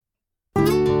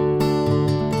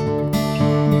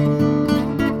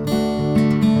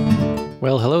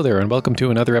Well, hello there, and welcome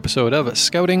to another episode of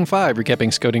Scouting 5,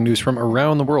 recapping scouting news from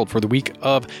around the world for the week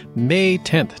of May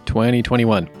 10th,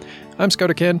 2021. I'm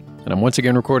Scouter Ken, and I'm once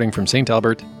again recording from St.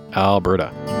 Albert,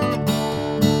 Alberta.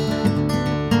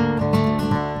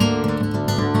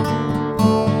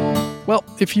 Well,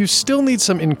 if you still need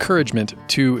some encouragement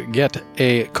to get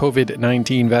a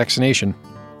COVID-19 vaccination,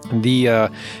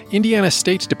 the Indiana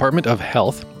State Department of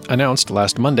Health announced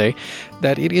last Monday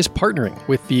that it is partnering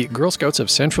with the Girl Scouts of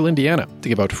Central Indiana to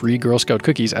give out free Girl Scout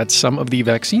cookies at some of the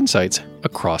vaccine sites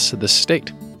across the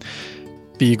state.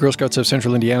 The Girl Scouts of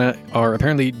Central Indiana are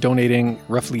apparently donating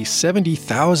roughly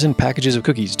 70,000 packages of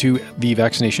cookies to the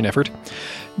vaccination effort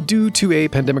due to a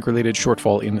pandemic-related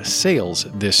shortfall in sales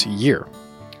this year.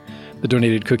 The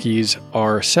donated cookies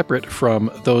are separate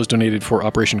from those donated for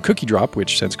Operation Cookie Drop,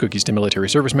 which sends cookies to military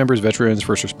service members, veterans,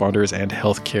 first responders, and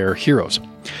healthcare heroes.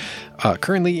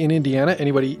 Currently in Indiana,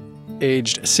 anybody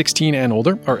aged 16 and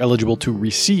older are eligible to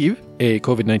receive a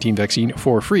COVID-19 vaccine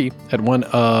for free at one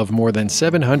of more than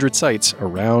 700 sites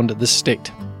around the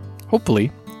state.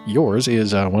 Hopefully, yours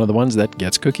is one of the ones that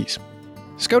gets cookies.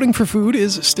 Scouting for food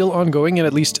is still ongoing in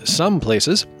at least some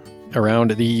places around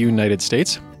the United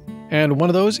States. And one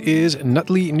of those is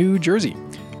Nutley, New Jersey.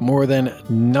 More than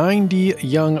 90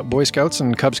 young Boy Scouts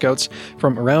and Cub Scouts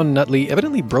from around Nutley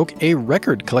evidently broke a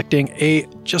record, collecting a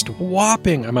just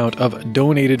whopping amount of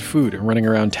donated food, running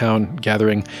around town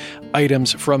gathering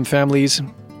items from families.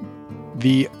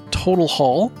 The total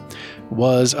haul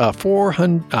was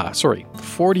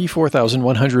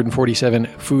 44,147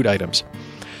 food items,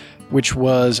 which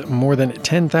was more than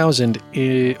 10,000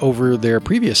 over their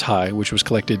previous high, which was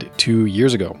collected 2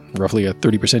 years ago, roughly a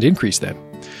 30% increase then.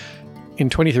 In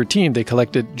 2013, they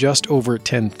collected just over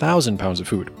 10,000 pounds of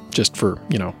food, just for,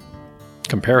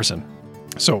 comparison.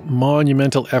 So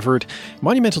monumental effort,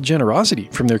 monumental generosity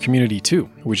from their community too,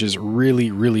 which is really,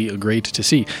 really great to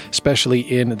see, especially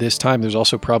in this time. There's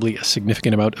also probably a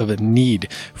significant amount of a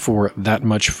need for that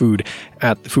much food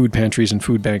at the food pantries and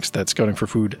food banks that Scouting for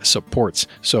Food supports.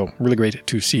 So really great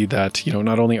to see that,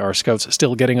 not only are Scouts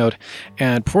still getting out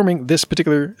and performing this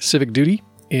particular civic duty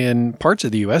in parts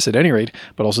of the U.S. at any rate,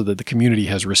 but also that the community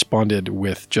has responded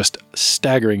with just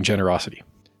staggering generosity.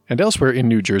 And elsewhere in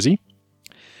New Jersey,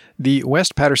 the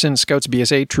West Patterson Scouts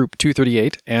BSA Troop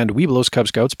 238 and Webelos Cub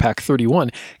Scouts Pack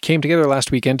 31 came together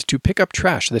last weekend to pick up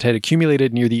trash that had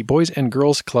accumulated near the Boys and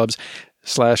Girls Clubs /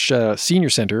 Senior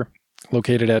Center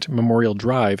located at Memorial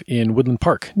Drive in Woodland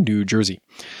Park, New Jersey.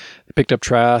 They picked up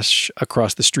trash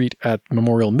across the street at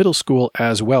Memorial Middle School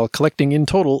as well, collecting in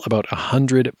total about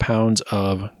 100 pounds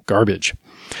of garbage.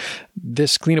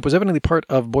 This cleanup was evidently part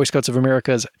of Boy Scouts of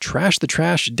America's Trash the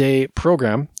Trash Day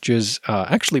program, which is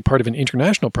actually part of an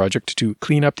international project to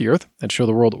clean up the earth and show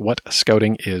the world what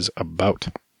scouting is about.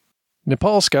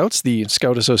 Nepal Scouts, the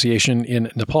Scout Association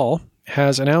in Nepal,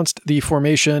 has announced the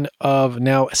formation of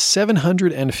now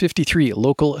 753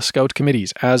 local Scout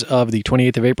committees as of the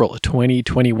 28th of April,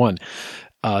 2021.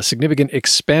 A significant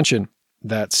expansion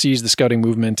that sees the scouting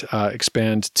movement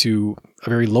expand to a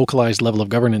very localized level of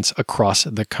governance across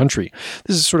the country.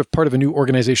 This is sort of part of a new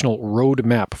organizational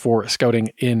roadmap for scouting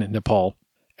in Nepal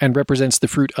and represents the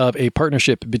fruit of a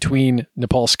partnership between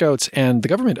Nepal Scouts and the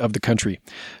government of the country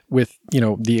with,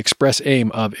 the express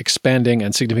aim of expanding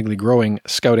and significantly growing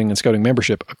scouting and scouting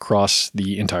membership across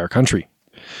the entire country.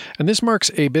 And this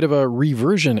marks a bit of a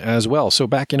reversion as well. So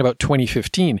back in about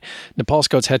 2015, Nepal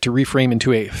Scouts had to reframe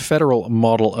into a federal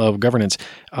model of governance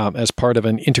as part of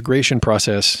an integration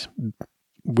process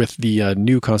with the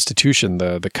new constitution.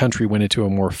 The country went into a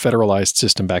more federalized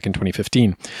system back in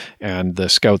 2015, and the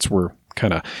Scouts were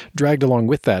kind of dragged along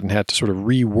with that and had to sort of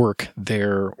rework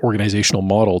their organizational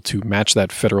model to match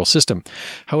that federal system.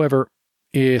 However,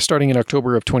 starting in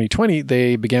October of 2020,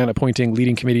 they began appointing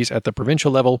leading committees at the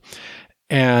provincial level,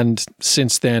 and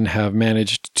since then have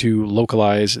managed to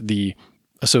localize the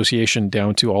association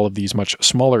down to all of these much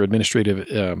smaller administrative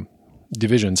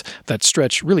divisions that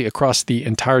stretch really across the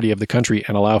entirety of the country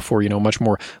and allow for, much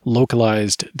more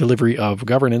localized delivery of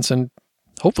governance and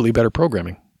hopefully better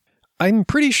programming. I'm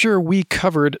pretty sure we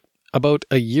covered about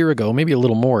a year ago, maybe a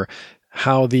little more,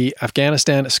 how the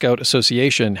Afghanistan Scout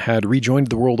Association had rejoined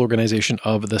the World Organization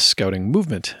of the Scouting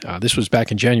Movement. This was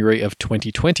back in January of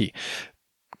 2020,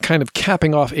 kind of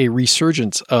capping off a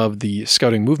resurgence of the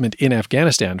scouting movement in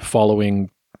Afghanistan following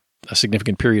a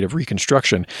significant period of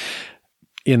reconstruction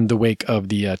in the wake of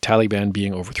the Taliban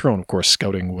being overthrown. Of course,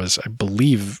 scouting was, I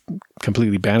believe,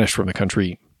 completely banished from the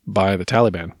country by the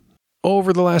Taliban.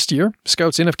 Over the last year,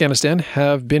 Scouts in Afghanistan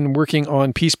have been working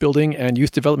on peace building and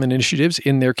youth development initiatives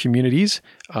in their communities,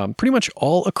 pretty much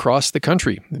all across the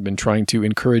country. They've been trying to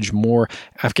encourage more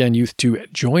Afghan youth to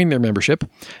join their membership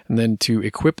and then to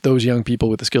equip those young people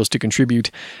with the skills to contribute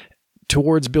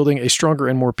towards building a stronger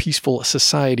and more peaceful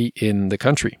society in the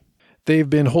country. They've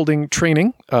been holding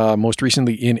training, most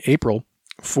recently in April,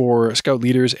 for Scout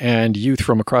leaders and youth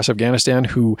from across Afghanistan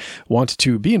who want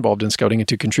to be involved in Scouting and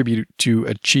to contribute to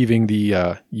achieving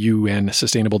the UN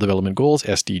Sustainable Development Goals,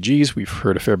 SDGs. We've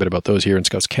heard a fair bit about those here in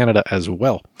Scouts Canada as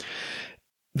well.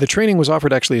 The training was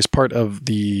offered actually as part of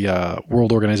the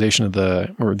World Organization of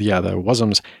the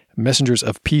WASM's Messengers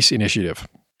of Peace initiative,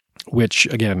 which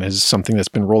again is something that's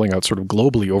been rolling out sort of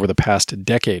globally over the past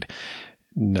decade.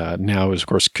 Now is, of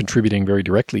course, contributing very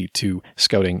directly to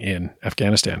Scouting in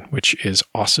Afghanistan, which is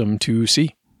awesome to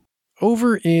see.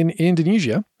 Over in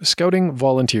Indonesia, Scouting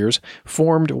volunteers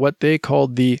formed what they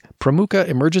called the Pramuka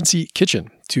Emergency Kitchen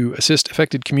to assist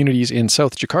affected communities in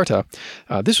South Jakarta.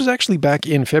 This was actually back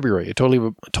in February. A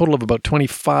total of about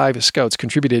 25 Scouts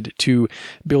contributed to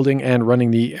building and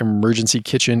running the emergency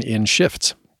kitchen in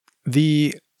shifts.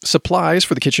 The supplies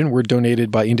for the kitchen were donated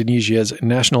by Indonesia's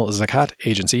National Zakat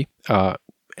Agency,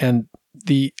 and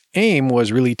the aim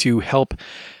was really to help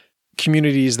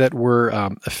communities that were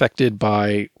affected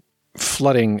by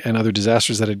flooding and other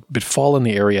disasters that had befallen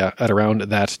the area at around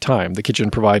that time. The kitchen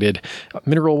provided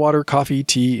mineral water, coffee,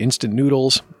 tea, instant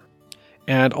noodles,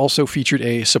 and also featured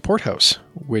a support house,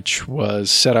 which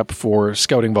was set up for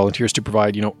Scouting volunteers to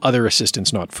provide, other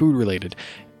assistance, not food related,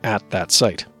 at that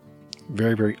site.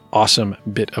 Very, very awesome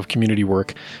bit of community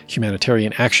work,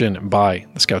 humanitarian action by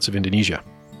the Scouts of Indonesia.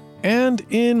 And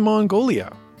in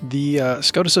Mongolia, the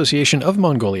Scout Association of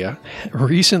Mongolia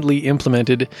recently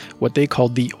implemented what they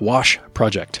called the WASH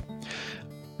Project.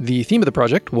 The theme of the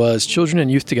project was Children and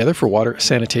Youth Together for Water,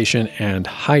 Sanitation, and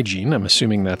Hygiene. I'm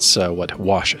assuming that's what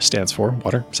WASH stands for,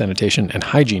 Water, Sanitation, and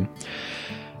Hygiene.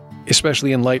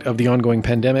 Especially in light of the ongoing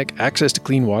pandemic, access to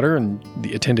clean water and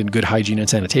the attendant good hygiene and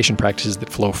sanitation practices that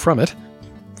flow from it.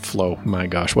 My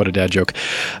gosh, what a dad joke.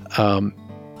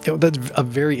 That's a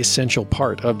very essential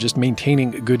part of just maintaining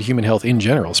good human health in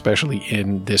general, especially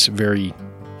in this very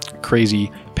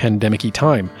crazy pandemic-y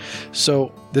time.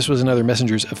 So this was another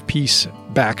Messengers of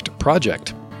Peace-backed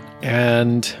project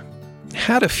and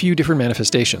had a few different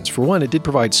manifestations. For one, it did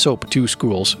provide soap to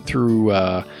schools through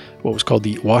what was called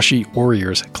the Washi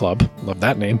Warriors Club. Love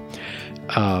that name.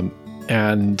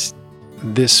 And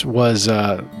this was...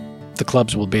 the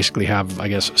clubs will basically have,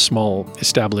 small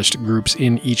established groups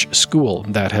in each school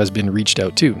that has been reached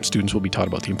out to. Students will be taught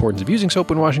about the importance of using soap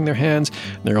when washing their hands.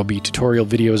 There will be tutorial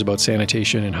videos about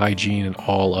sanitation and hygiene and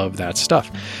all of that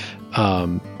stuff.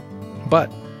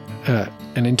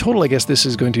 And in total, this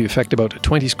is going to affect about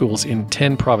 20 schools in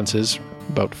 10 provinces,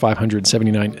 about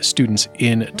 579 students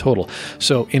in total.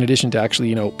 So in addition to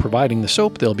actually, providing the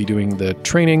soap, they'll be doing the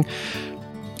training.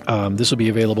 This will be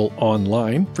available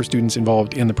online for students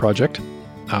involved in the project.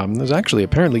 There's actually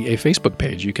apparently a Facebook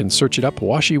page. You can search it up,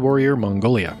 Washi Warrior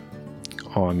Mongolia,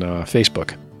 on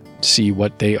Facebook. See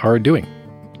what they are doing.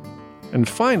 And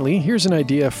finally, here's an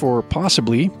idea for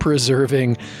possibly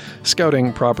preserving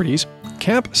Scouting properties.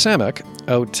 Camp Samak,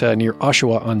 out near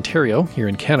Oshawa, Ontario, here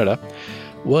in Canada,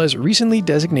 was recently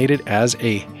designated as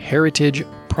a heritage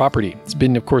property. It's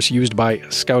been, of course, used by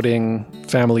Scouting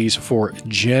families for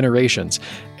generations,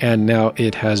 and now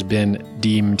it has been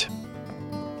deemed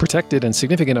protected and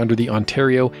significant under the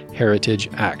Ontario Heritage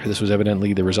Act. This was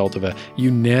evidently the result of a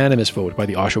unanimous vote by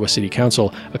the Oshawa City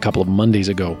Council a couple of Mondays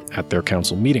ago at their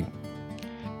council meeting.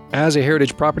 As a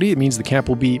heritage property, it means the camp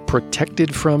will be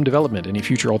protected from development. Any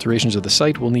future alterations of the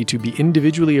site will need to be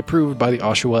individually approved by the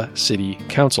Oshawa City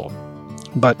Council.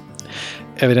 But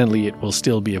evidently, it will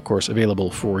still be, of course,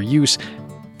 available for use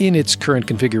in its current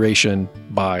configuration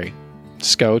by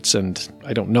Scouts, and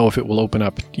I don't know if it will open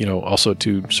up, also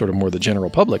to sort of more the general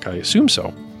public. I assume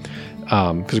so.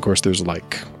 Because, of course, there's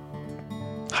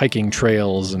hiking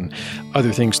trails and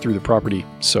other things through the property.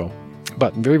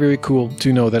 But very, very cool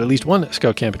to know that at least one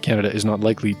Scout camp in Canada is not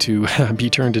likely to be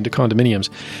turned into condominiums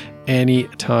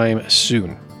anytime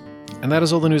soon. And that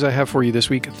is all the news I have for you this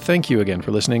week. Thank you again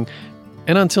for listening.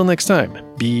 And until next time,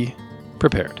 be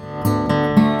prepared.